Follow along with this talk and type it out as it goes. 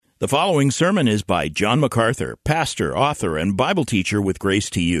The following sermon is by John MacArthur, pastor, author, and Bible teacher with Grace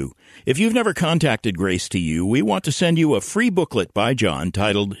to You. If you've never contacted Grace to You, we want to send you a free booklet by John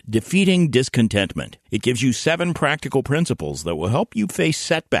titled Defeating Discontentment. It gives you 7 practical principles that will help you face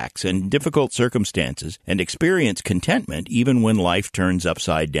setbacks and difficult circumstances and experience contentment even when life turns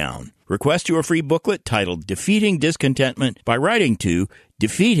upside down. Request your free booklet titled Defeating Discontentment by writing to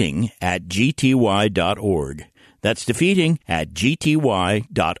defeating@gty.org. That's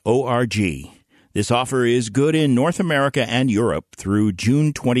defeating@gty.org. This offer is good in North America and Europe through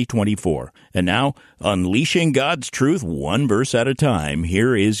June 2024. And now, unleashing God's truth one verse at a time,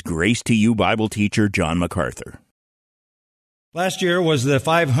 here is Grace to You Bible teacher John MacArthur. Last year was the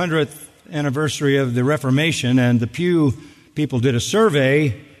 500th anniversary of the Reformation, and the Pew people did a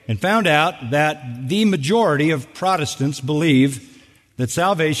survey and found out that the majority of Protestants believe that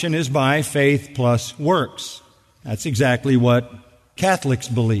salvation is by faith plus works. That's exactly what Catholics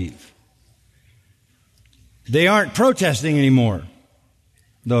believe. They aren't protesting anymore,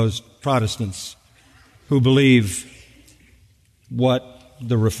 those Protestants who believe what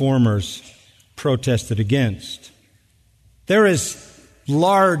the Reformers protested against. There is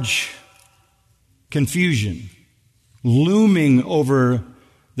large confusion looming over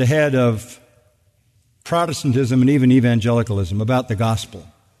the head of Protestantism and even evangelicalism about the gospel.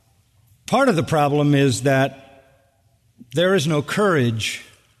 Part of the problem is that there is no courage,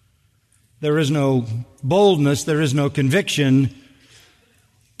 there is no boldness, there is no conviction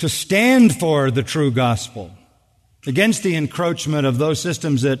to stand for the true gospel against the encroachment of those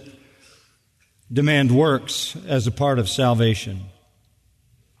systems that demand works as a part of salvation.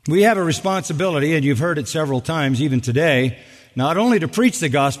 We have a responsibility, and you've heard it several times even today, not only to preach the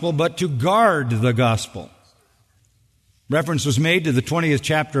gospel, but to guard the gospel. Reference was made to the 20th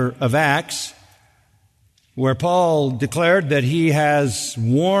chapter of Acts, where Paul declared that he has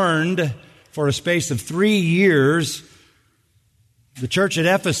warned for a space of 3 years the church at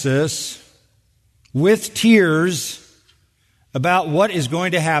Ephesus with tears about what is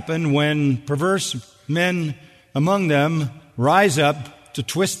going to happen when perverse men among them rise up to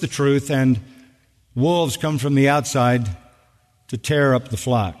twist the truth and wolves come from the outside to tear up the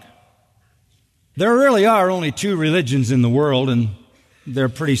flock. There really are only 2 religions in the world, and they're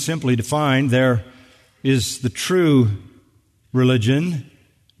pretty simply defined. There is the true religion,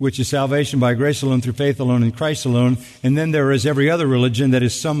 which is salvation by grace alone, through faith alone, in Christ alone. And then there is every other religion that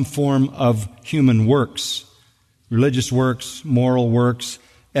is some form of human works. Religious works, moral works,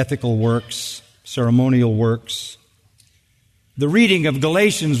 ethical works, ceremonial works. The reading of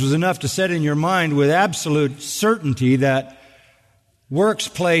Galatians was enough to set in your mind with absolute certainty that works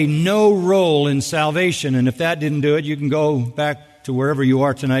play no role in salvation. And if that didn't do it, you can go back to wherever you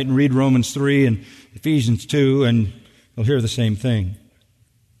are tonight and read Romans 3 and Ephesians 2, and you'll hear the same thing.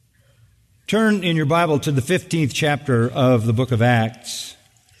 Turn in your Bible to the 15th chapter of the book of Acts.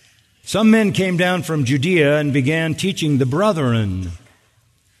 Some men came down from Judea and began teaching the brethren,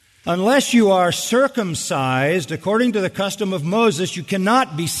 unless you are circumcised according to the custom of Moses, you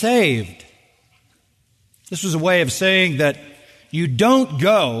cannot be saved. This was a way of saying that you don't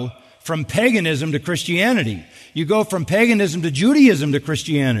go from paganism to Christianity. You go from paganism to Judaism to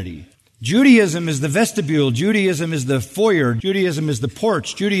Christianity. Judaism is the vestibule. Judaism is the foyer. Judaism is the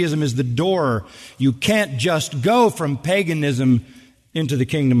porch. Judaism is the door. You can't just go from paganism into the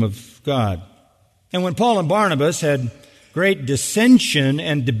kingdom of God. And when Paul and Barnabas had great dissension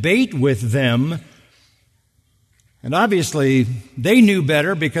and debate with them, and obviously they knew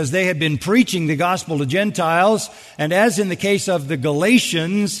better because they had been preaching the gospel to Gentiles, and as in the case of the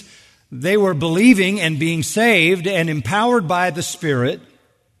Galatians, they were believing and being saved and empowered by the Spirit.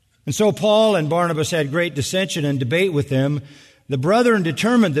 And so Paul and Barnabas had great dissension and debate with them. The brethren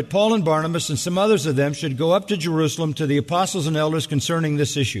determined that Paul and Barnabas and some others of them should go up to Jerusalem to the apostles and elders concerning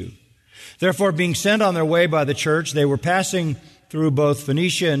this issue. Therefore, being sent on their way by the church, they were passing through both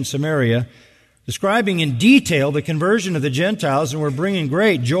Phoenicia and Samaria, describing in detail the conversion of the Gentiles, and were bringing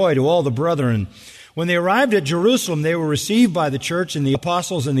great joy to all the brethren. When they arrived at Jerusalem, they were received by the church and the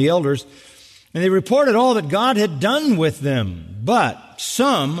apostles and the elders, and they reported all that God had done with them. But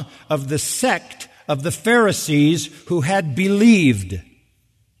some of the sect of the Pharisees who had believed.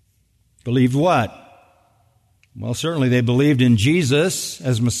 Believed what? Well, certainly they believed in Jesus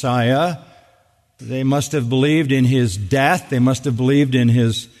as Messiah. They must have believed in His death. They must have believed in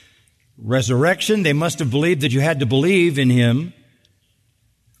His resurrection. They must have believed that you had to believe in Him.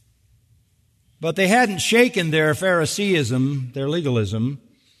 But they hadn't shaken their Phariseeism, their legalism.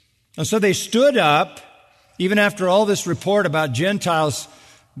 And so they stood up, even after all this report about Gentiles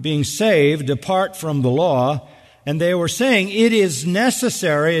being saved apart from the law, And they were saying it is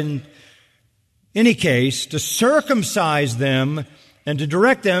necessary in any case to circumcise them and to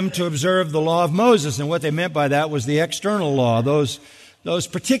direct them to observe the law of Moses. And what they meant by that was the external law, those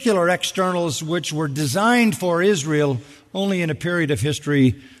particular externals which were designed for Israel only in a period of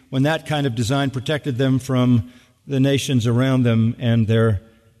history when that kind of design protected them from the nations around them and their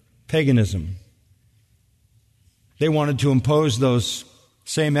paganism. They wanted to impose those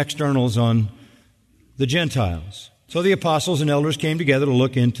same externals on the Gentiles. So the apostles and elders came together to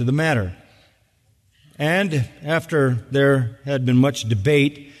look into the matter. And after there had been much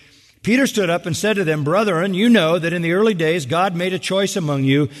debate, Peter stood up and said to them, "Brethren, you know that in the early days God made a choice among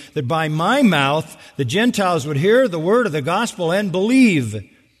you that by my mouth the Gentiles would hear the word of the gospel and believe."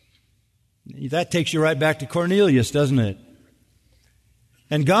 That takes you right back to Cornelius, doesn't it?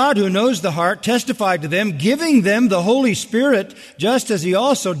 "And God, who knows the heart, testified to them, giving them the Holy Spirit, just as He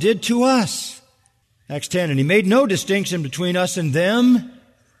also did to us." Acts 10, "And He made no distinction between us and them,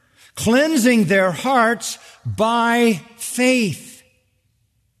 cleansing their hearts by faith.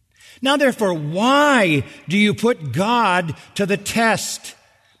 Now therefore, why do you put God to the test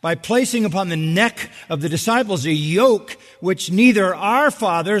by placing upon the neck of the disciples a yoke which neither our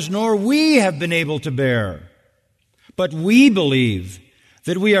fathers nor we have been able to bear? But we believe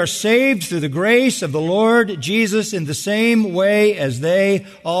that we are saved through the grace of the Lord Jesus in the same way as they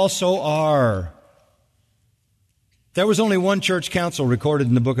also are." There was only one church council recorded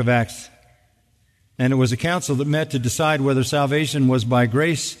in the book of Acts, and it was a council that met to decide whether salvation was by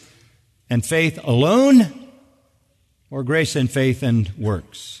grace and faith alone or grace and faith and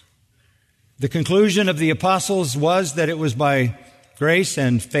works. The conclusion of the apostles was that it was by grace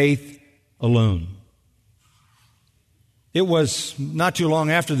and faith alone. It was not too long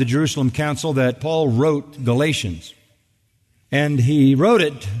after the Jerusalem Council that Paul wrote Galatians, and he wrote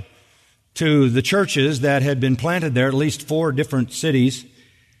it to the churches that had been planted there, at least 4 different cities,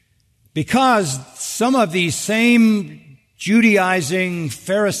 because some of these same Judaizing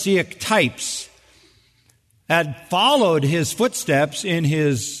Pharisaic types had followed his footsteps in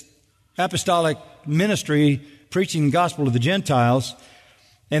his apostolic ministry, preaching the gospel to the Gentiles,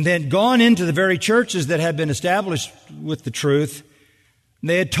 and then gone into the very churches that had been established with the truth.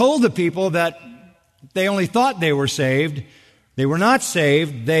 They had told the people that they only thought they were saved. They were not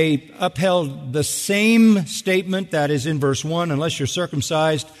saved. They upheld the same statement that is in verse 1, unless you're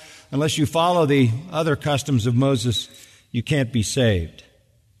circumcised, unless you follow the other customs of Moses, you can't be saved.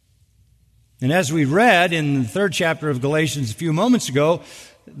 And as we read in the 3rd chapter of Galatians a few moments ago,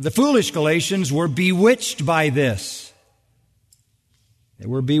 the foolish Galatians were bewitched by this. They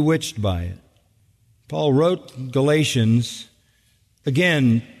were bewitched by it. Paul wrote Galatians,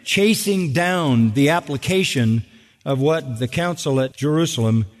 again, chasing down the application of what the council at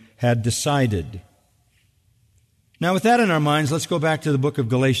Jerusalem had decided. Now, with that in our minds, let's go back to the book of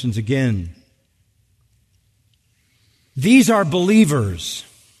Galatians again. These are believers.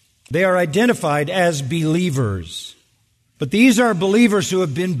 They are identified as believers. But these are believers who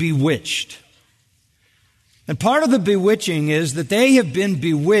have been bewitched. And part of the bewitching is that they have been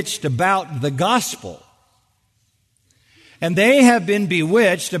bewitched about the gospel. And they have been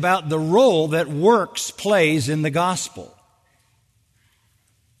bewitched about the role that works plays in the gospel.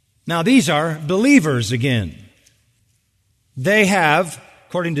 Now, these are believers again. They have,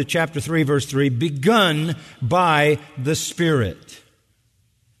 according to chapter 3, verse 3, begun by the Spirit.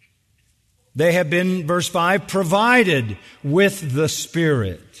 They have been, verse 5, provided with the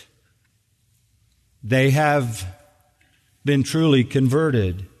Spirit. They have been truly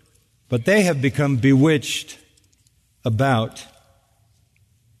converted, but they have become bewitched about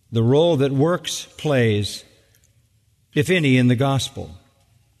the role that works plays, if any, in the gospel.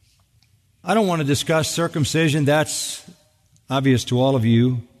 I don't want to discuss circumcision. That's obvious to all of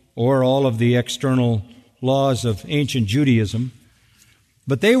you, or all of the external laws of ancient Judaism.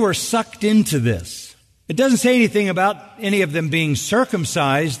 But they were sucked into this. It doesn't say anything about any of them being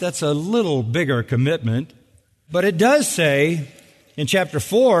circumcised. That's a little bigger commitment. But it does say in chapter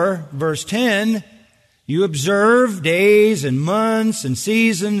 4, verse 10, you observe days and months and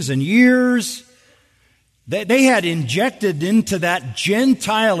seasons and years. They had injected into that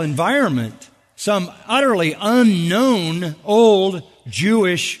Gentile environment some utterly unknown old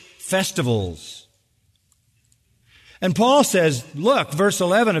Jewish festivals. And Paul says, look, verse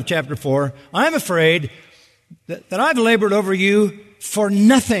 11 of chapter 4, I'm afraid that I've labored over you for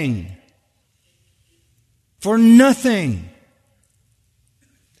nothing. For nothing.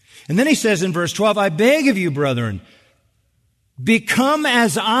 And then he says in verse 12, I beg of you, brethren, become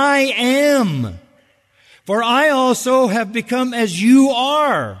as I am, for I also have become as you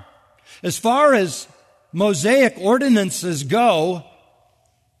are. As far as Mosaic ordinances go,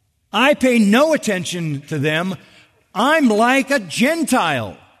 I pay no attention to them. I'm like a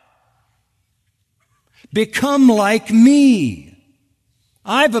Gentile. Become like me.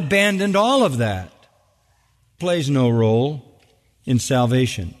 I've abandoned all of that. Plays no role in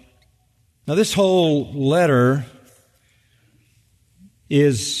salvation. Now, this whole letter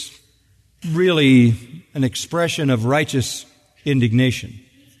is really an expression of righteous indignation.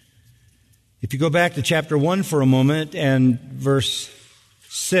 If you go back to chapter 1 for a moment and verse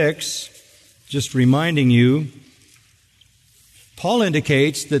 6, just reminding you, Paul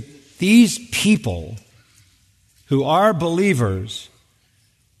indicates that these people who are believers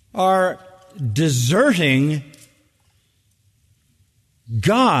are deserting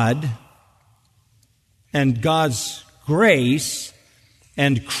God and God's grace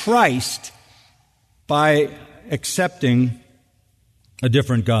and Christ by accepting a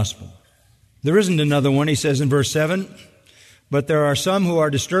different gospel. There isn't another one, he says in verse 7, but there are some who are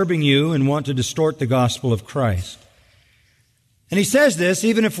disturbing you and want to distort the gospel of Christ. And he says this,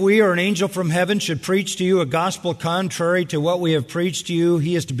 even if we or an angel from heaven should preach to you a gospel contrary to what we have preached to you,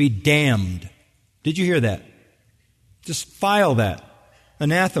 he is to be damned. Did you hear that? Just file that.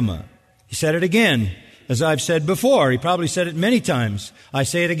 Anathema. He said it again, as I've said before. He probably said it many times. I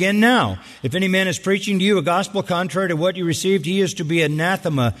say it again now. If any man is preaching to you a gospel contrary to what you received, he is to be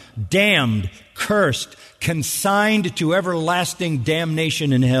anathema, damned, cursed, consigned to everlasting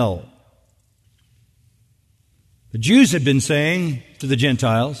damnation in hell. The Jews had been saying to the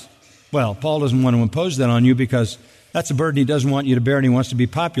Gentiles, well, Paul doesn't want to impose that on you because that's a burden he doesn't want you to bear, and he wants to be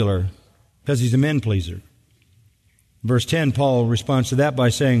popular because he's a men pleaser. Verse 10, Paul responds to that by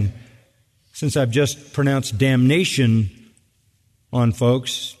saying, since I've just pronounced damnation on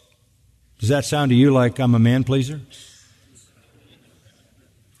folks, does that sound to you like I'm a man pleaser?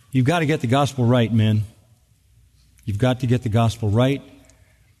 You've got to get the gospel right, men. You've got to get the gospel right,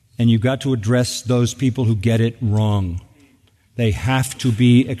 and you've got to address those people who get it wrong. They have to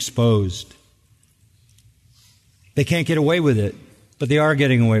be exposed. They can't get away with it, but they are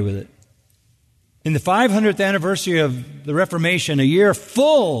getting away with it. In the 500th anniversary of the Reformation, a year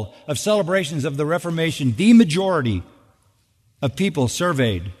full of celebrations of the Reformation, the majority of people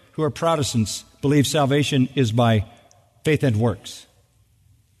surveyed who are Protestants believe salvation is by faith and works.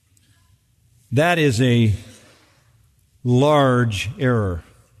 That is a large error,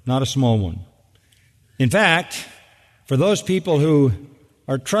 not a small one. In fact, for those people who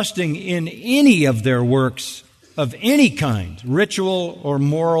are trusting in any of their works of any kind, ritual or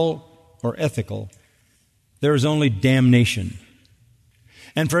moral or ethical, there is only damnation.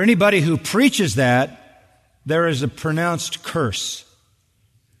 And for anybody who preaches that, there is a pronounced curse.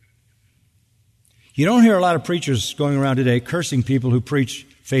 You don't hear a lot of preachers going around today cursing people who preach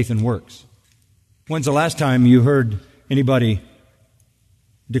faith and works. When's the last time you heard anybody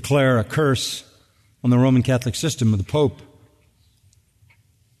declare a curse on the Roman Catholic system, or the Pope,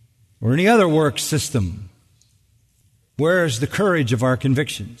 or any other work system? Where is the courage of our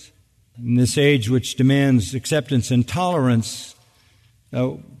convictions? In this age which demands acceptance and tolerance,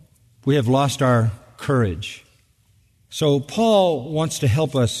 we have lost our courage. So Paul wants to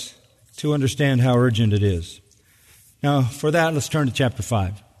help us to understand how urgent it is. Now, for that, let's turn to chapter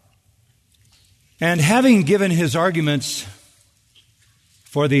 5. And having given his arguments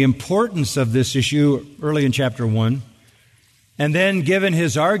for the importance of this issue early in chapter 1, and then given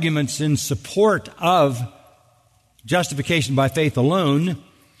his arguments in support of justification by faith alone,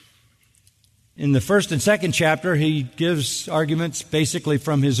 in the first and second chapter, he gives arguments basically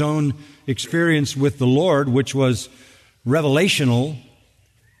from his own experience with the Lord, which was revelational.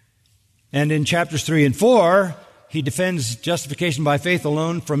 And in chapters 3 and 4, he defends justification by faith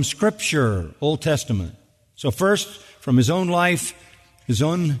alone from Scripture, Old Testament. So first, from his own life, his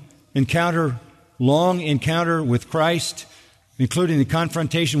own encounter, long encounter with Christ, including the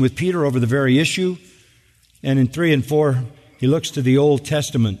confrontation with Peter over the very issue. And in 3 and 4, he looks to the Old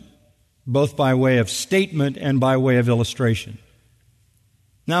Testament, both by way of statement and by way of illustration.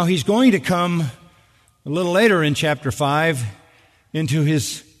 Now, he's going to come a little later in chapter 5 into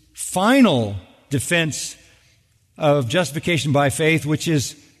his final defense of justification by faith, which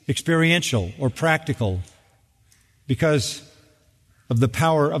is experiential or practical, because of the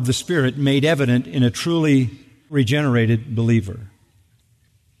power of the Spirit made evident in a truly regenerated believer.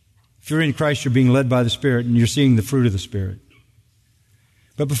 If you're in Christ, you're being led by the Spirit, and you're seeing the fruit of the Spirit.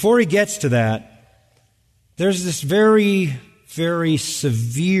 But before he gets to that, there's this very, very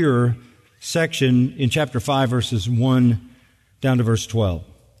severe section in chapter 5, verses 1 down to verse 12.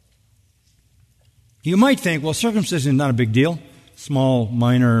 You might think, well, circumcision is not a big deal. Small,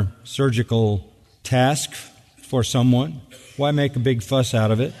 minor, surgical task for someone. Why make a big fuss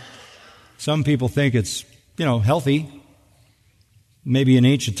out of it? Some people think it's, healthy. Maybe in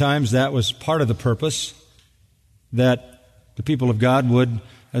ancient times that was part of the purpose, that the people of God would,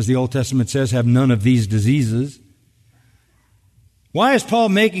 as the Old Testament says, have none of these diseases. Why is Paul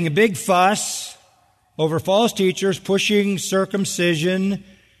making a big fuss over false teachers pushing circumcision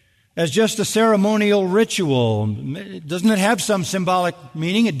as just a ceremonial ritual? Doesn't it have some symbolic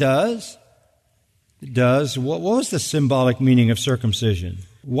meaning? It does. It does. What was the symbolic meaning of circumcision?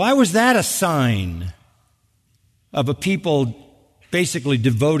 Why was that a sign of a people basically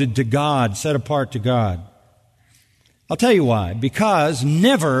devoted to God, set apart to God? I'll tell you why. Because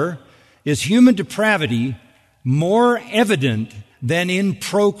never is human depravity more evident than in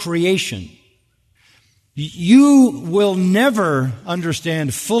procreation. You will never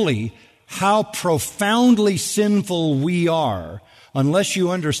understand fully how profoundly sinful we are unless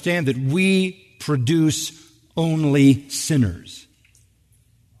you understand that we produce only sinners.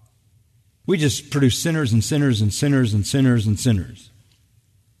 We just produce sinners and sinners and sinners and sinners and sinners.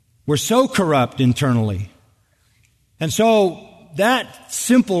 We're so corrupt internally. And so that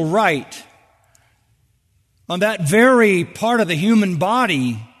simple right on that very part of the human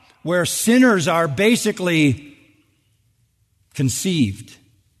body where sinners are basically conceived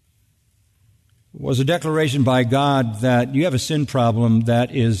was a declaration by God that you have a sin problem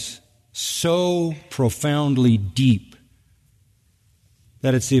that is so profoundly deep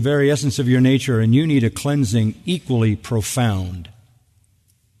that it's the very essence of your nature, and you need a cleansing equally profound.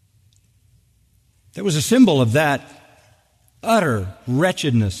 That was a symbol of that utter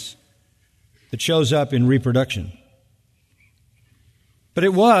wretchedness that shows up in reproduction. But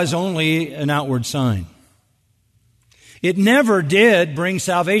it was only an outward sign. It never did bring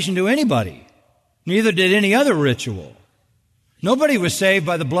salvation to anybody. Neither did any other ritual. Nobody was saved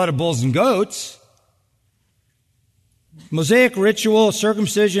by the blood of bulls and goats. Mosaic ritual,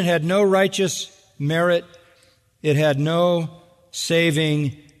 circumcision, had no righteous merit. It had no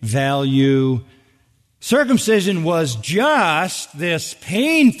saving value. Circumcision was just this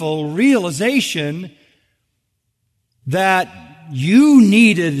painful realization that you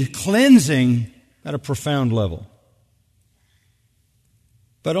needed cleansing at a profound level.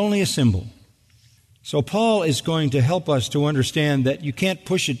 But only a symbol. So Paul is going to help us to understand that you can't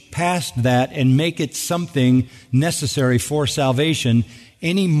push it past that and make it something necessary for salvation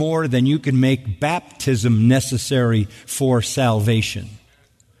any more than you can make baptism necessary for salvation,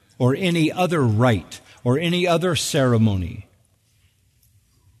 or any other rite, or any other ceremony.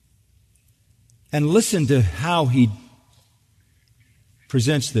 And listen to how he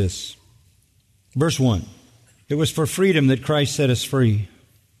presents this. Verse 1. It was for freedom that Christ set us free.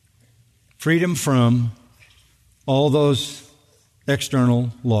 Freedom from all those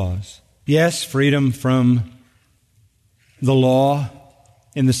external laws. Yes, freedom from the law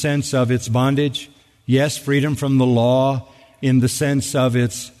in the sense of its bondage. Yes, freedom from the law in the sense of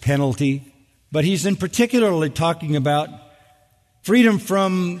its penalty. But he's in particularly talking about freedom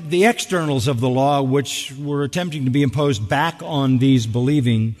from the externals of the law, which were attempting to be imposed back on these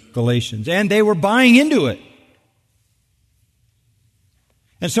believing Galatians. And they were buying into it.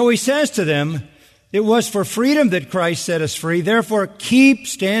 And so he says to them, it was for freedom that Christ set us free. Therefore, keep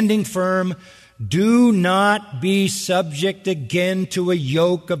standing firm. Do not be subject again to a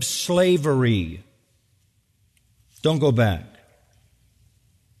yoke of slavery. Don't go back.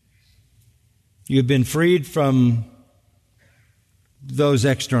 You've been freed from those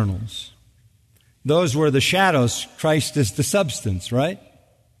externals. Those were the shadows. Christ is the substance, right?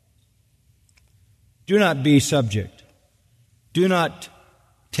 Do not be subject. Do not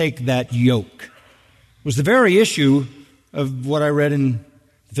take that yoke. It was the very issue of what I read in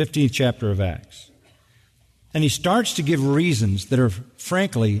the 15th chapter of Acts. And he starts to give reasons that are,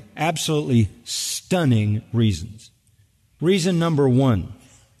 frankly, absolutely stunning reasons. Reason number 1,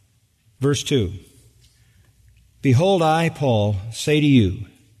 verse 2. Behold, I, Paul, say to you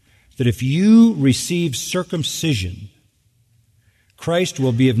that if you receive circumcision, Christ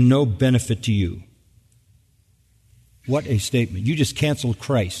will be of no benefit to you. What a statement. You just canceled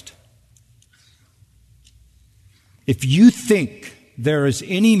Christ. If you think there is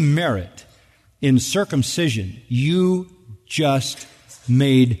any merit in circumcision, you just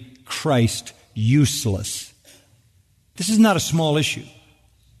made Christ useless. This is not a small issue.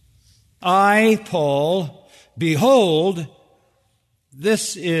 I, Paul, behold,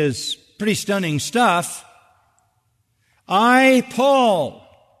 this is pretty stunning stuff. I, Paul,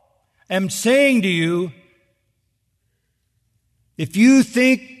 am saying to you, if you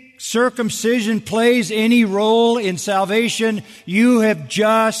think circumcision plays any role in salvation, you have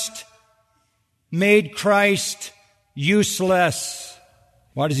just made Christ useless.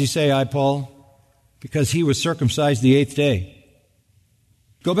 Why does he say, I, Paul? Because he was circumcised the 8th day.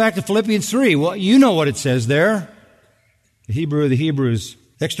 Go back to Philippians 3. Well, you know what it says there. The Hebrew of the Hebrews,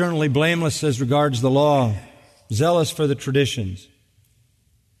 externally blameless as regards the law, zealous for the traditions.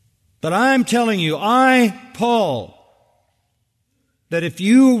 But I'm telling you, I, Paul, that if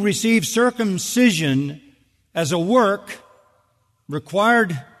you receive circumcision as a work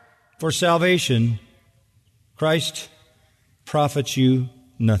required for salvation, Christ profits you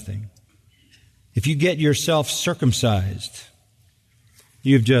nothing. If you get yourself circumcised,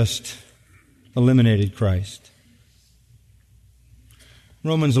 you've just eliminated Christ.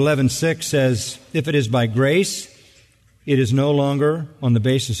 Romans 11:6 says, if it is by grace, it is no longer on the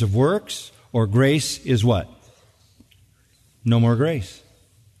basis of works, or grace is what? No more grace.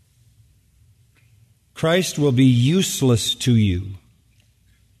 Christ will be useless to you.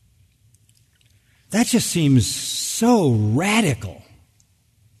 That just seems so radical.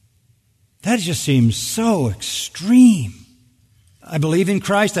 That just seems so extreme. I believe in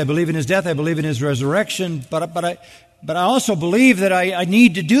Christ. I believe in His death. I believe in His resurrection. But I also believe that I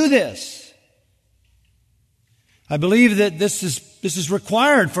need to do this. I believe that this is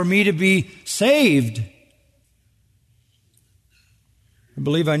required for me to be saved. I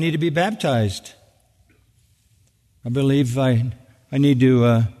believe I need to be baptized. I believe I need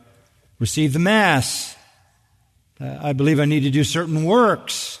to receive the Mass. I believe I need to do certain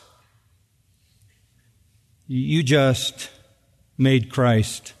works. You just made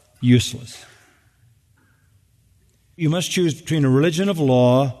Christ useless. You must choose between a religion of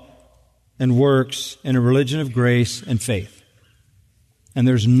law and works and a religion of grace and faith. And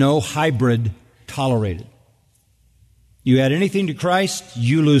there's no hybrid tolerated. You add anything to Christ,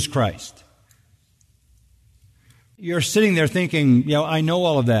 you lose Christ. You're sitting there thinking, I know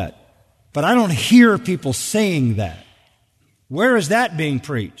all of that, but I don't hear people saying that. Where is that being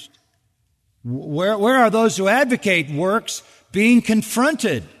preached? Where are those who advocate works being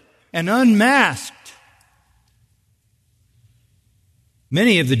confronted and unmasked?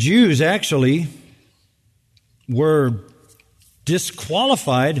 Many of the Jews actually were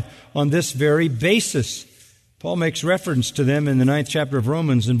disqualified on this very basis. Paul makes reference to them in the 9th chapter of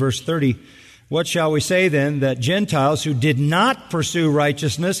Romans in verse 30. What shall we say then? That Gentiles who did not pursue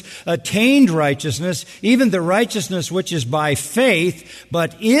righteousness attained righteousness, even the righteousness which is by faith,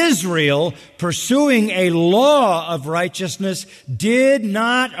 but Israel, pursuing a law of righteousness, did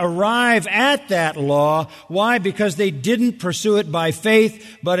not arrive at that law. Why? Because they didn't pursue it by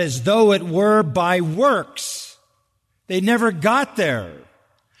faith, but as though it were by works. They never got there.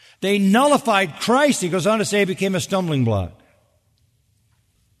 They nullified Christ. He goes on to say it became a stumbling block.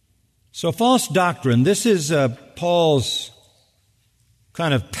 So false doctrine, this is Paul's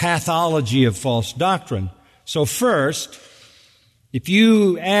kind of pathology of false doctrine. So first, if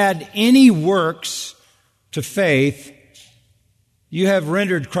you add any works to faith, you have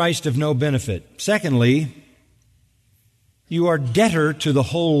rendered Christ of no benefit. Secondly, you are debtor to the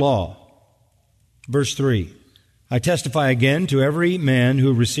whole law. Verse 3, I testify again to every man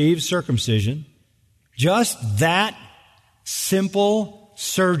who receives circumcision, just that simple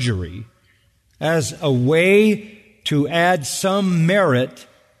surgery as a way to add some merit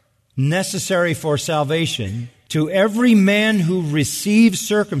necessary for salvation. To every man who receives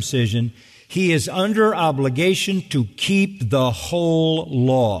circumcision, he is under obligation to keep the whole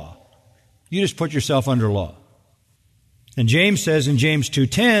law. You just put yourself under law. And James says in James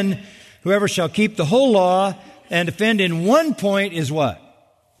 2:10, whoever shall keep the whole law and offend in one point is what?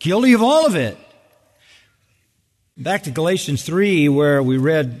 Guilty of all of it. Back to Galatians 3, where we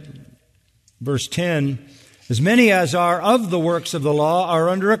read verse 10, as many as are of the works of the law are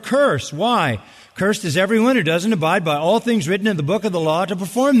under a curse. Why? Cursed is everyone who doesn't abide by all things written in the book of the law to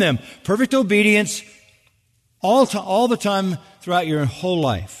perform them. Perfect obedience all the time throughout your whole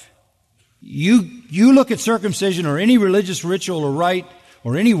life. You look at circumcision or any religious ritual or rite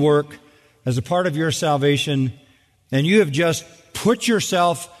or any work as a part of your salvation, and you have just put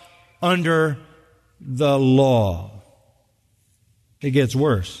yourself under the law. It gets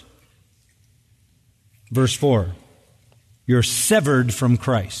worse. Verse 4, you're severed from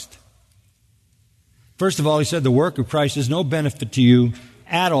Christ. First of all, he said the work of Christ is no benefit to you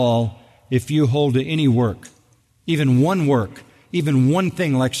at all if you hold to any work, even one work, even one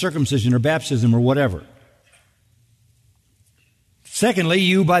thing like circumcision or baptism or whatever. Secondly,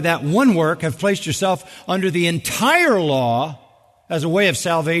 you by that one work have placed yourself under the entire law as a way of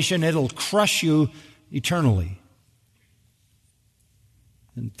salvation. It'll crush you eternally.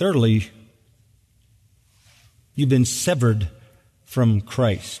 And thirdly, you've been severed from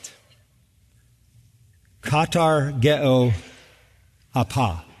Christ. Katargeo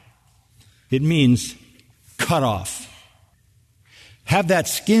apa. It means cut off. Have that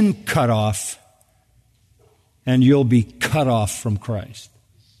skin cut off, and you'll be cut off from Christ.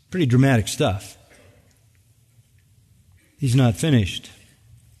 Pretty dramatic stuff. He's not finished.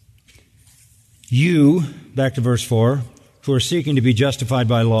 You, back to verse 4, who are seeking to be justified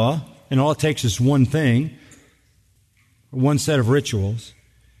by law, and all it takes is one thing, one set of rituals.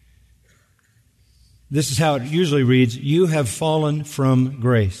 This is how it usually reads, you have fallen from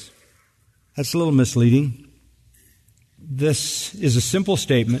grace. That's a little misleading. This is a simple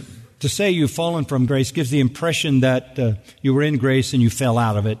statement. To say you've fallen from grace gives the impression that you were in grace and you fell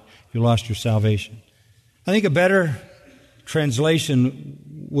out of it. You lost your salvation. I think a better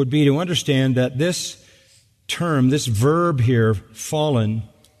translation would be to understand that this term, this verb here, fallen,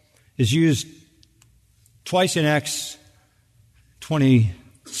 is used twice in Acts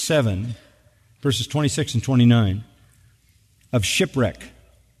 27, verses 26 and 29, of shipwreck.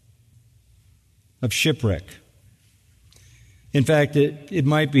 Of shipwreck. In fact, it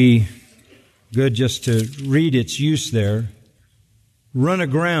might be good just to read its use there. Run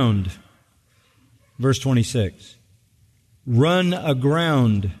aground, verse 26. Run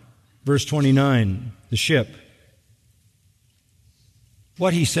aground, verse 29, the ship.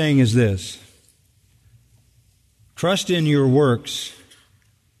 What he's saying is this. Trust in your works,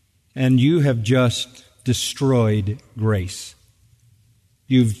 and you have just destroyed grace.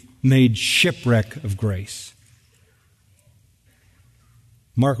 You've made shipwreck of grace.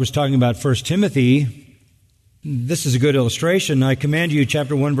 Mark was talking about 1 Timothy. This is a good illustration. I command you,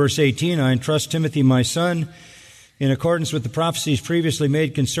 chapter 1, verse 18, I entrust Timothy, my son, in accordance with the prophecies previously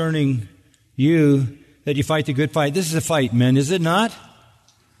made concerning you, that you fight the good fight. This is a fight, men, is it not?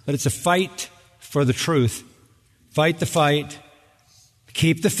 But it's a fight for the truth. Fight the fight.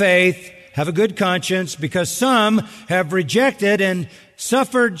 Keep the faith. Have a good conscience, because some have rejected and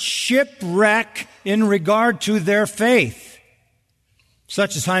suffered shipwreck in regard to their faith,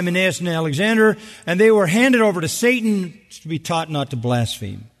 such as Hymenaeus and Alexander, and they were handed over to Satan to be taught not to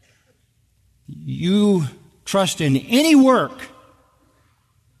blaspheme. You trust in any work,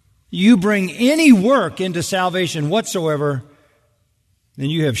 you bring any work into salvation whatsoever, then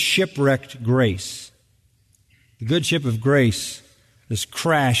you have shipwrecked grace. The good ship of grace is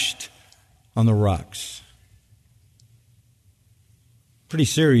crashed on the rocks. Pretty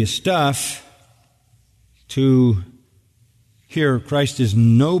serious stuff to hear Christ is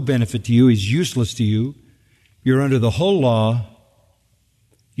no benefit to you, He's useless to you. You're under the whole law.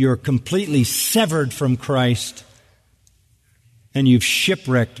 You're completely severed from Christ, and you've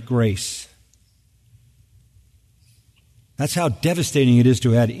shipwrecked grace. That's how devastating it is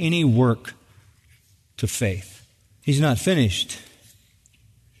to add any work to faith. He's not finished.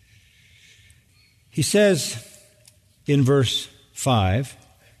 He says in verse 5,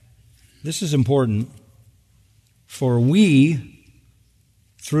 this is important, for we,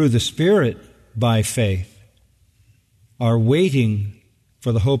 through the Spirit, by faith, are waiting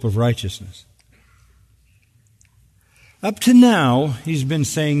for the hope of righteousness. Up to now, he's been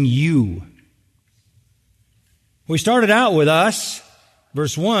saying you. We started out with us,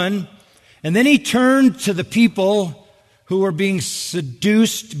 verse 1, and then he turned to the people who were being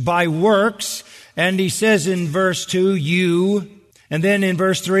seduced by works, and he says in verse 2, you, and then in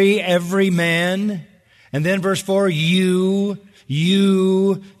verse 3, every man, and then verse 4, you.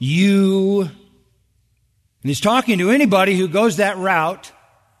 And he's talking to anybody who goes that route.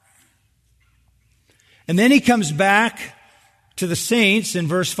 And then he comes back to the saints in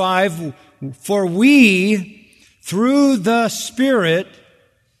verse 5, for we, through the Spirit,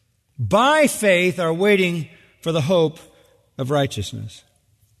 by faith, are waiting for the hope of righteousness.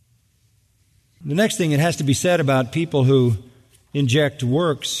 The next thing that has to be said about people who inject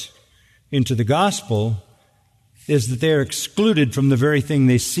works into the gospel is that they're excluded from the very thing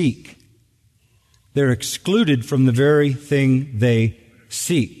they seek. They're excluded from the very thing they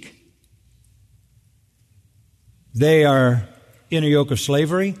seek. They are in a yoke of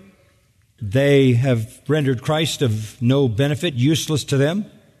slavery. They have rendered Christ of no benefit, useless to them.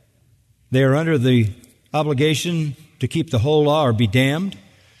 They are under the obligation to keep the whole law or be damned.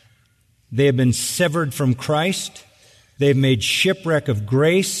 They have been severed from Christ. They've made shipwreck of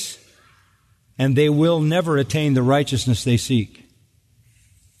grace, and they will never attain the righteousness they seek.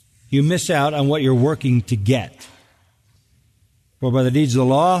 You miss out on what you're working to get. For by the deeds of the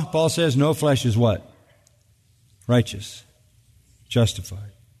law, Paul says, no flesh is what? Righteous.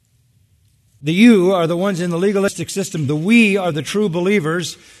 Justified. The you are the ones in the legalistic system. The we are the true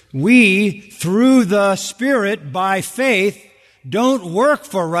believers. We, through the Spirit, by faith, don't work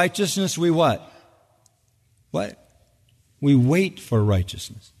for righteousness. We what? What? We wait for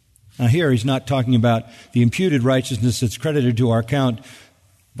righteousness. Now here he's not talking about the imputed righteousness that's credited to our account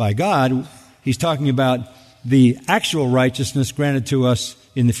by God. He's talking about the actual righteousness granted to us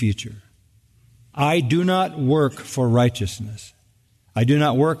in the future. I do not work for righteousness. I do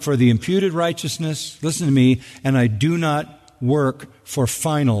not work for the imputed righteousness, listen to me, and I do not work for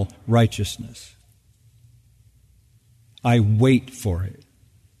final righteousness. I wait for it.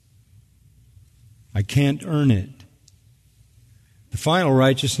 I can't earn it. The final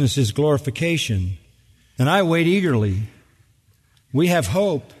righteousness is glorification, and I wait eagerly. We have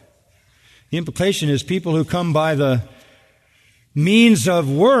hope. The implication is people who come by the means of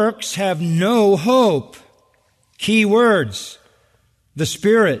works have no hope. Key words: the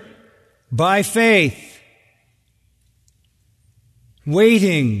Spirit, by faith,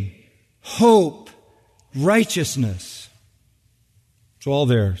 waiting, hope, righteousness. It's all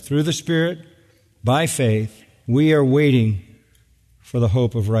there. Through the Spirit, by faith, we are waiting for the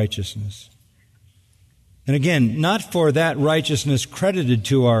hope of righteousness. And again, not for that righteousness credited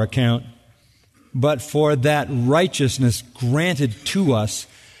to our account, but for that righteousness granted to us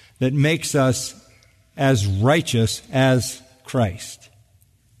that makes us as righteous as Christ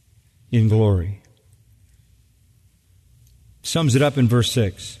in glory. Sums it up in verse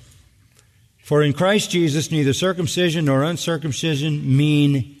 6. For in Christ Jesus neither circumcision nor uncircumcision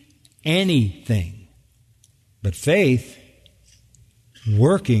mean anything, but faith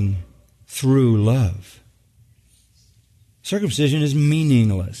working through love. Circumcision is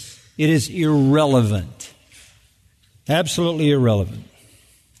meaningless. It is irrelevant. Absolutely irrelevant.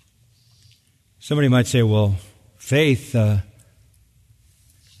 Somebody might say, well, faith, is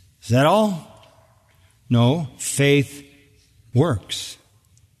that all? No, faith works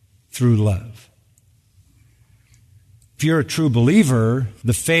through love. If you're a true believer,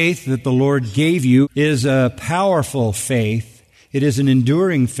 the faith that the Lord gave you is a powerful faith. It is an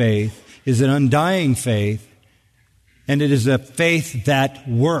enduring faith. It is an undying faith. And it is a faith that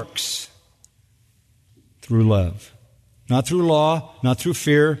works through love. Not through law, not through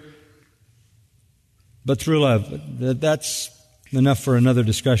fear, but through love. That's enough for another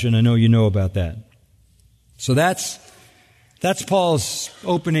discussion. I know you know about that. So that's Paul's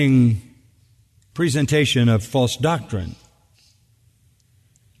opening presentation of false doctrine.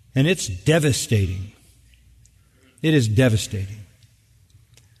 And it's devastating. It is devastating.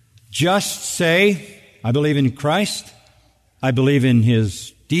 Just say, I believe in Christ. I believe in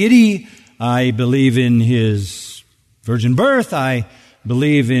His deity. I believe in His virgin birth. I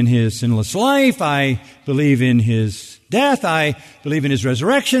believe in His sinless life. I believe in His death. I believe in His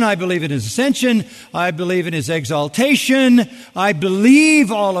resurrection. I believe in His ascension. I believe in His exaltation. I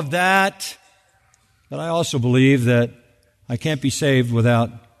believe all of that. But I also believe that I can't be saved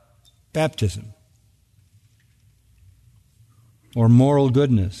without baptism or moral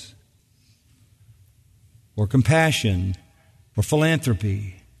goodness or compassion or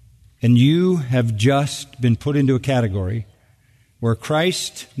philanthropy. And you have just been put into a category where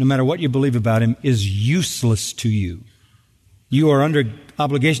Christ, no matter what you believe about Him, is useless to you. You are under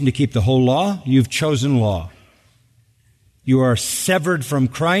obligation to keep the whole law. You've chosen law. You are severed from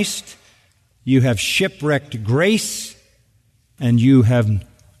Christ. You have shipwrecked grace. And you have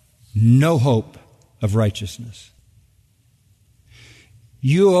no hope of righteousness.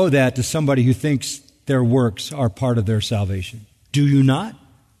 You owe that to somebody who thinks their works are part of their salvation. Do you not?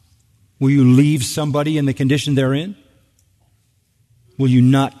 Will you leave somebody in the condition they're in? Will you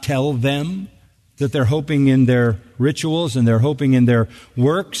not tell them that they're hoping in their rituals and they're hoping in their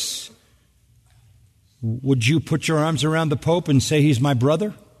works? Would you put your arms around the Pope and say he's my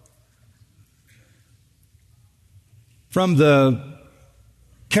brother? From the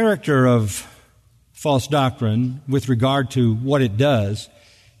character of false doctrine with regard to what it does,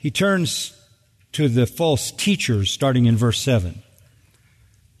 he turns to the false teachers starting in verse 7.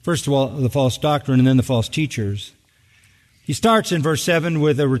 First of all, the false doctrine and then the false teachers. He starts in verse 7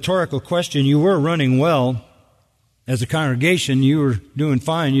 with a rhetorical question. You were running well as a congregation. You were doing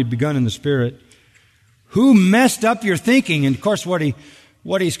fine. You'd begun in the Spirit. Who messed up your thinking? And of course,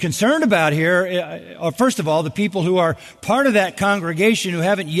 what he's concerned about here are, first of all, the people who are part of that congregation who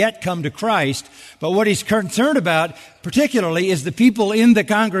haven't yet come to Christ. But what he's concerned about particularly is the people in the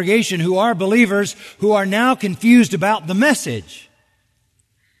congregation who are believers who are now confused about the message.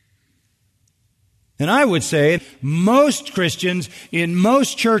 And I would say most Christians in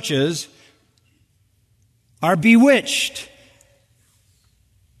most churches are bewitched.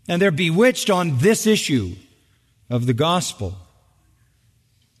 And they're bewitched on this issue of the gospel.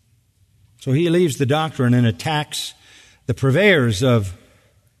 So he leaves the doctrine and attacks the purveyors of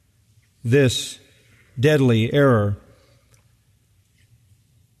this deadly error,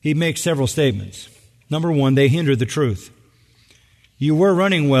 he makes several statements. Number one, they hinder the truth. You were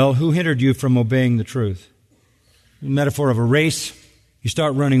running well. Who hindered you from obeying the truth? The metaphor of a race. You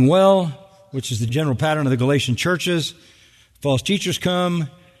start running well, which is the general pattern of the Galatian churches. False teachers come,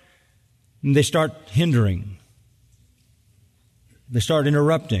 and they start hindering. They start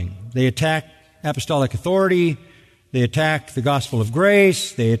interrupting. They attack apostolic authority. They attack the gospel of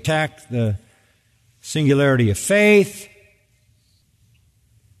grace. They attack the singularity of faith.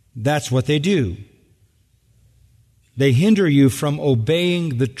 That's what they do. They hinder you from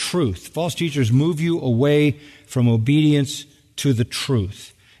obeying the truth. False teachers move you away from obedience to the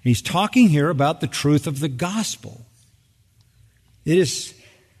truth. And he's talking here about the truth of the gospel. It is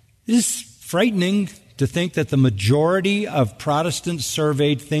frightening to think that the majority of Protestants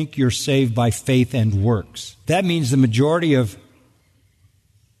surveyed think you're saved by faith and works. That means the majority of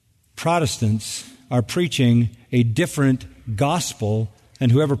Protestants are preaching a different gospel,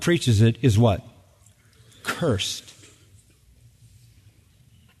 and whoever preaches it is what? Cursed.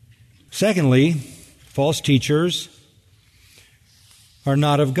 Secondly, false teachers are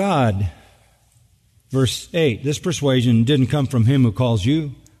not of God. Verse 8, this persuasion didn't come from him who calls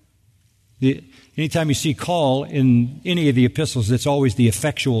you. Anytime you see call in any of the epistles, it's always the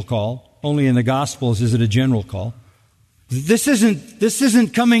effectual call. Only in the Gospels is it a general call. This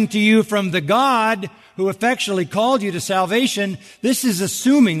isn't coming to you from the God who effectually called you to salvation. This is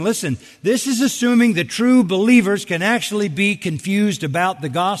assuming that true believers can actually be confused about the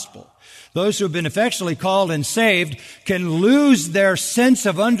gospel. Those who have been effectually called and saved can lose their sense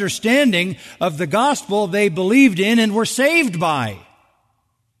of understanding of the gospel they believed in and were saved by.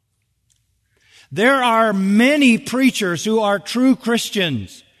 There are many preachers who are true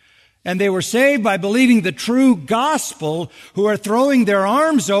Christians, and they were saved by believing the true gospel, who are throwing their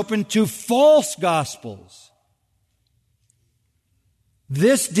arms open to false gospels.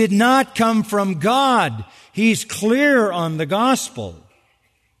 This did not come from God. He's clear on the gospel.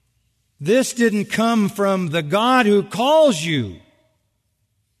 This didn't come from the God who calls you.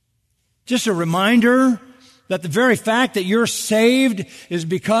 Just a reminder that the very fact that you're saved is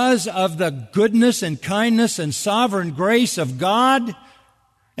because of the goodness and kindness and sovereign grace of God,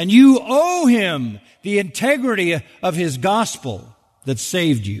 and you owe Him the integrity of His gospel that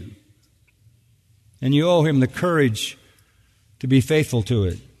saved you. And you owe Him the courage to be faithful to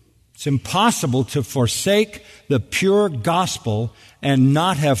it. It's impossible to forsake the pure gospel and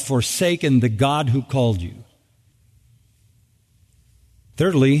not have forsaken the God who called you.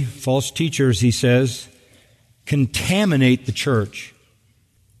 Thirdly, false teachers, he says, contaminate the church.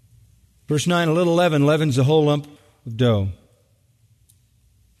 Verse 9, a little leaven leavens a whole lump of dough.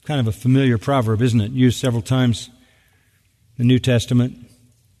 Kind of a familiar proverb, isn't it? Used several times in the New Testament.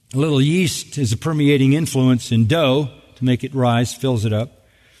 A little yeast is a permeating influence in dough to make it rise, fills it up.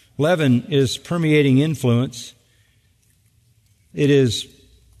 Leaven is permeating influence. It is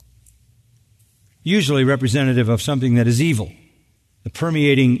usually representative of something that is evil, the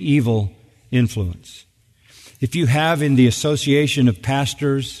permeating evil influence. If you have in the association of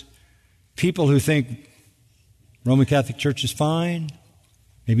pastors people who think Roman Catholic Church is fine,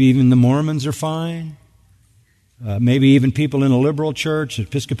 maybe even the Mormons are fine, maybe even people in a liberal church,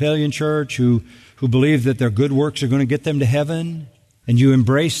 Episcopalian church, who believe that their good works are going to get them to heaven, and you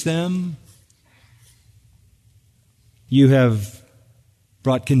embrace them, you have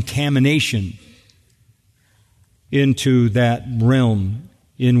brought contamination into that realm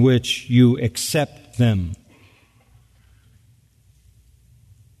in which you accept them.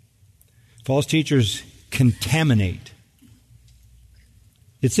 False teachers contaminate.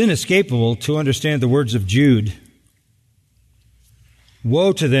 It's inescapable to understand the words of Jude.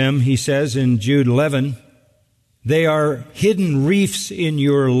 Woe to them, he says in Jude 11, they are hidden reefs in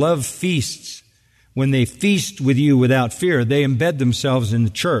your love feasts. When they feast with you without fear, they embed themselves in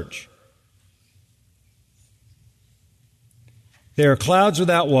the church. They are clouds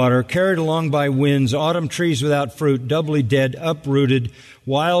without water, carried along by winds, autumn trees without fruit, doubly dead, uprooted,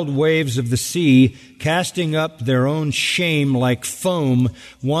 wild waves of the sea, casting up their own shame like foam,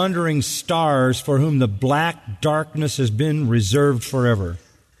 wandering stars for whom the black darkness has been reserved forever.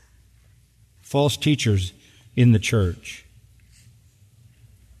 False teachers in the church.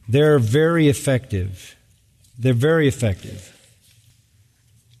 They're very effective. They're very effective.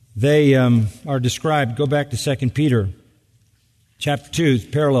 They are described, go back to 2 Peter chapter 2,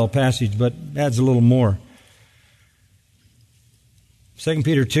 parallel passage, but adds a little more. 2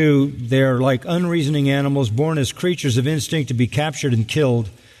 Peter 2, they are like unreasoning animals, born as creatures of instinct to be captured and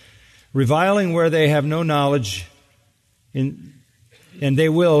killed, reviling where they have no knowledge, and they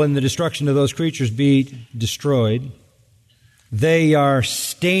will, in the destruction of those creatures, be destroyed. They are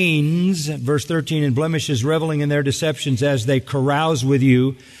stains, verse 13, and blemishes, reveling in their deceptions as they carouse with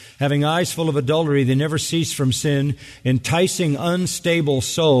you. Having eyes full of adultery, they never cease from sin, enticing unstable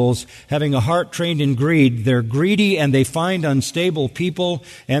souls, having a heart trained in greed. They're greedy and they find unstable people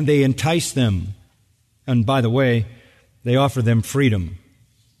and they entice them. And by the way, they offer them freedom.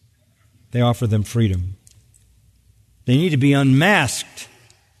 They offer them freedom. They need to be unmasked.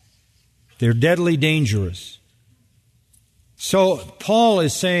 They're deadly dangerous. So Paul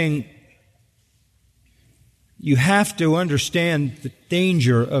is saying you have to understand the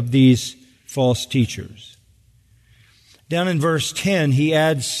danger of these false teachers. Down in verse 10, he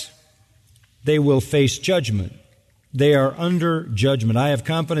adds, they will face judgment. They are under judgment. I have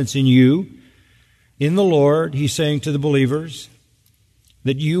confidence in you, in the Lord, he's saying to the believers,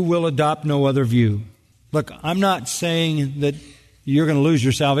 that you will adopt no other view. Look, I'm not saying that you're going to lose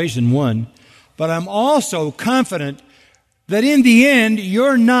your salvation, one, but I'm also confident that in the end,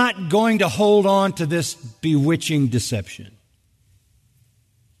 you're not going to hold on to this bewitching deception.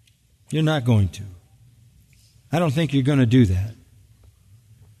 You're not going to. I don't think you're going to do that.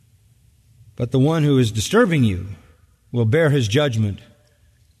 But the one who is disturbing you will bear his judgment,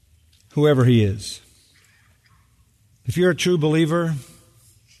 whoever he is. If you're a true believer,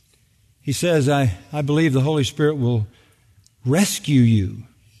 he says, I believe the Holy Spirit will rescue you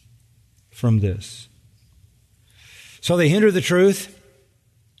from this. So they hinder the truth.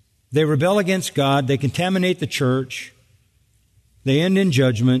 They rebel against God. They contaminate the church. They end in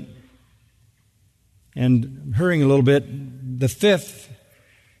judgment. And hurrying a little bit, the fifth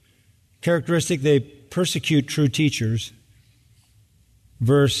characteristic, they persecute true teachers.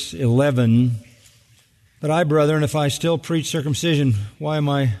 Verse 11, but I, brethren, if I still preach circumcision, why am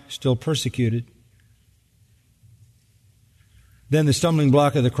I still persecuted? Then the stumbling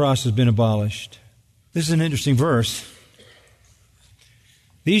block of the cross has been abolished. This is an interesting verse.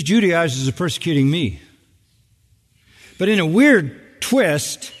 These Judaizers are persecuting me. But in a weird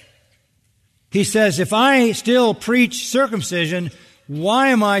twist, he says, if I still preach circumcision, why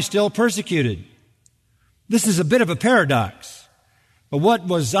am I still persecuted? This is a bit of a paradox. But what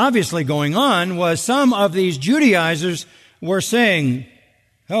was obviously going on was some of these Judaizers were saying,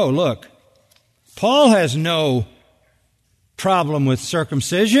 oh, look, Paul has no problem with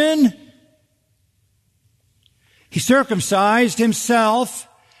circumcision. He circumcised himself,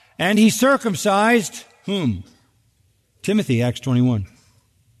 and he circumcised whom? Timothy, Acts 21.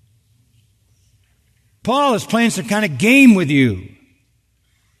 Paul is playing some kind of game with you.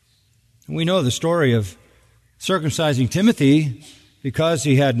 We know the story of circumcising Timothy because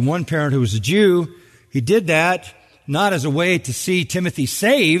he had one parent who was a Jew. He did that not as a way to see Timothy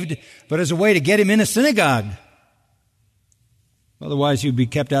saved, but as a way to get him in a synagogue. Otherwise, he would be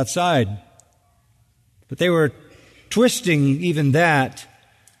kept outside. But they were twisting even that,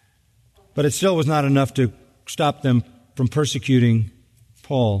 but it still was not enough to stop them from persecuting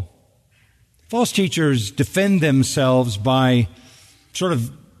Paul. False teachers defend themselves by sort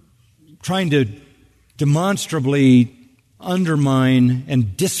of trying to demonstrably undermine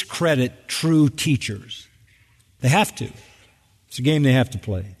and discredit true teachers. They have to. It's a game they have to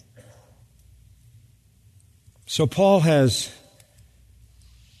play. So Paul has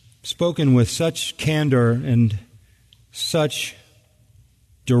spoken with such candor and such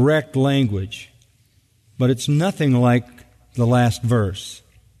direct language, but it's nothing like the last verse,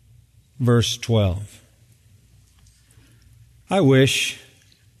 verse 12. I wish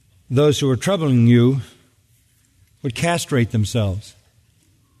those who are troubling you would castrate themselves.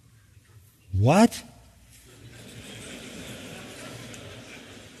 What?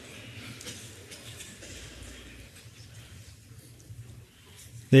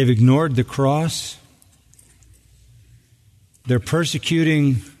 They've ignored the cross. They're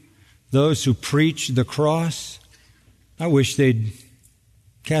persecuting those who preach the cross. I wish they'd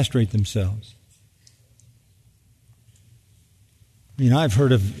castrate themselves. I mean, I've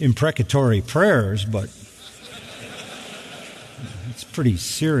heard of imprecatory prayers, but it's pretty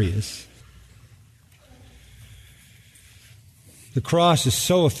serious. The cross is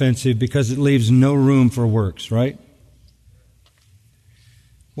so offensive because it leaves no room for works, right?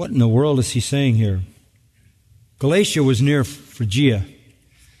 What in the world is he saying here? Galatia was near Phrygia.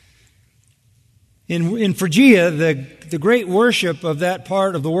 In Phrygia, the great worship of that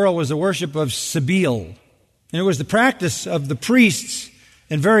part of the world was the worship of Cybele. And it was the practice of the priests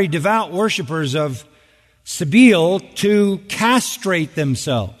and very devout worshipers of Cybele to castrate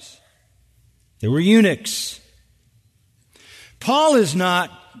themselves. They were eunuchs. Paul is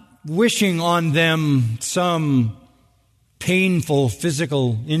not wishing on them some painful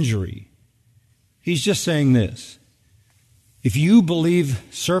physical injury. He's just saying this: if you believe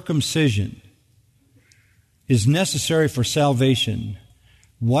circumcision is necessary for salvation,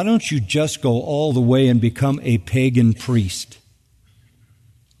 why don't you just go all the way and become a pagan priest?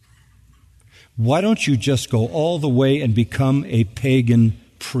 Why don't you just go all the way and become a pagan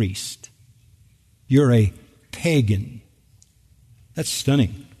priest? You're a pagan. That's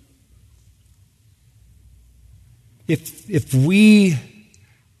stunning. If we,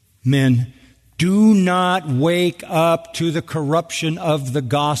 men, do not wake up to the corruption of the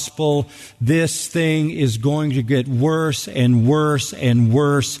gospel, this thing is going to get worse and worse and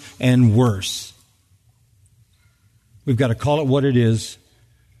worse and worse. We've got to call it what it is.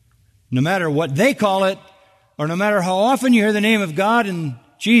 No matter what they call it, or no matter how often you hear the name of God and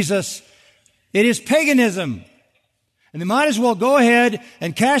Jesus, it is paganism. And they might as well go ahead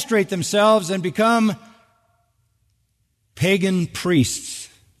and castrate themselves and become pagan priests.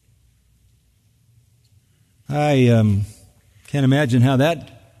 I can't imagine how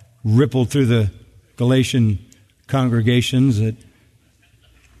that rippled through the Galatian congregations at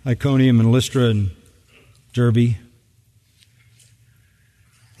Iconium and Lystra and Derbe.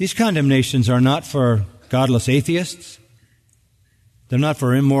 These condemnations are not for godless atheists. They're not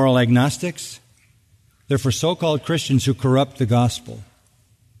for immoral agnostics. They're for so-called Christians who corrupt the gospel.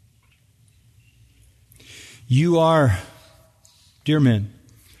 You are, dear men,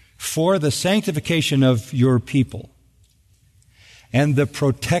 for the sanctification of your people and the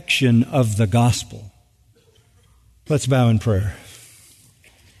protection of the gospel. Let's bow in prayer.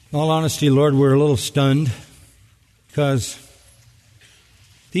 In all honesty, Lord, we're a little stunned because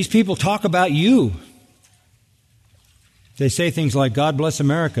these people talk about you. They say things like, God bless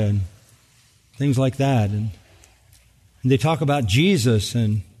America, and things like that. And they talk about Jesus,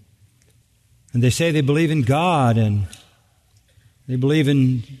 and they say they believe in God, and they believe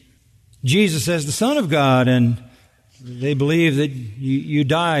in Jesus as the Son of God, and they believe that you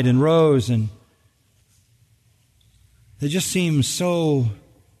died and rose, and they just seem so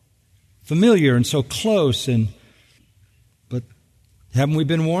familiar and so close. But haven't we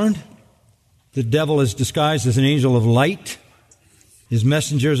been warned? The devil is disguised as an angel of light. His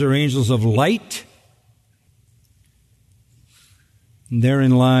messengers are angels of light. And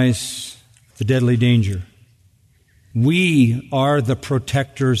therein lies the deadly danger. We are the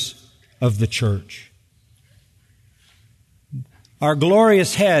protectors of the church. Our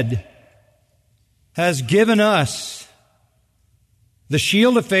glorious head has given us the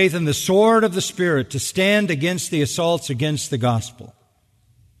shield of faith and the sword of the Spirit to stand against the assaults against the gospel.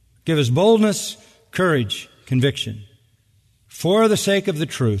 Give us boldness, courage, conviction, for the sake of the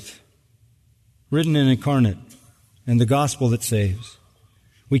truth, written and incarnate, and the gospel that saves.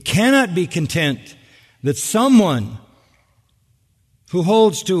 We cannot be content that someone who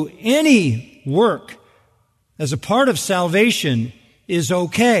holds to any work as a part of salvation is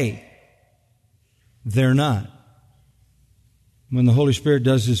okay. They're not. When the Holy Spirit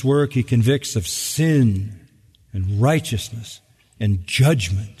does His work, He convicts of sin and righteousness and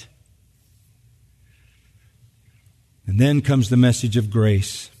judgment. And then comes the message of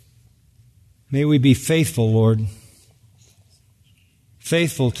grace. May we be faithful, Lord.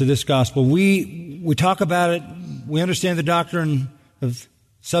 Faithful to this gospel. We talk about it. We understand the doctrine of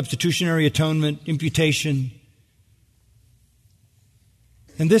substitutionary atonement, imputation.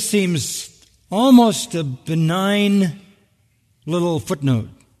 And this seems almost a benign little footnote.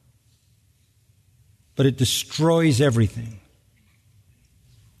 But it destroys everything.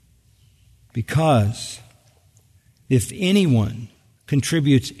 Because if anyone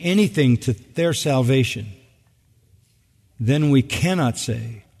contributes anything to their salvation, then we cannot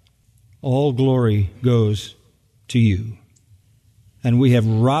say, all glory goes to you. And we have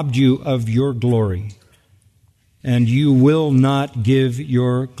robbed you of your glory, and you will not give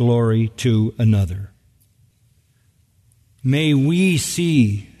your glory to another. May we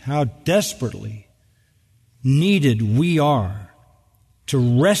see how desperately needed we are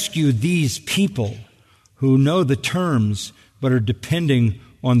to rescue these people who know the terms but are depending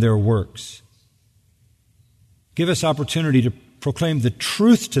on their works. Give us opportunity to proclaim the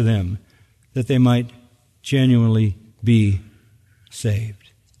truth to them that they might genuinely be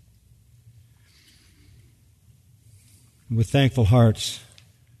saved. With thankful hearts,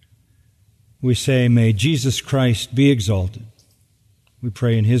 we say, may Jesus Christ be exalted. We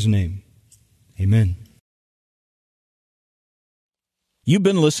pray in His name. Amen. You've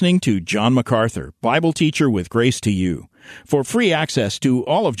been listening to John MacArthur, Bible teacher with Grace to You. For free access to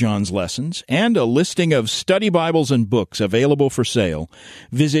all of John's lessons and a listing of study Bibles and books available for sale,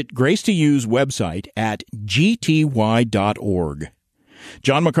 visit Grace to You's website at gty.org.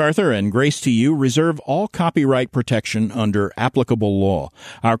 John MacArthur and Grace to You reserve all copyright protection under applicable law.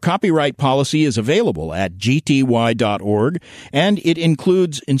 Our copyright policy is available at gty.org, and it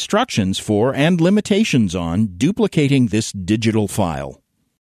includes instructions for and limitations on duplicating this digital file.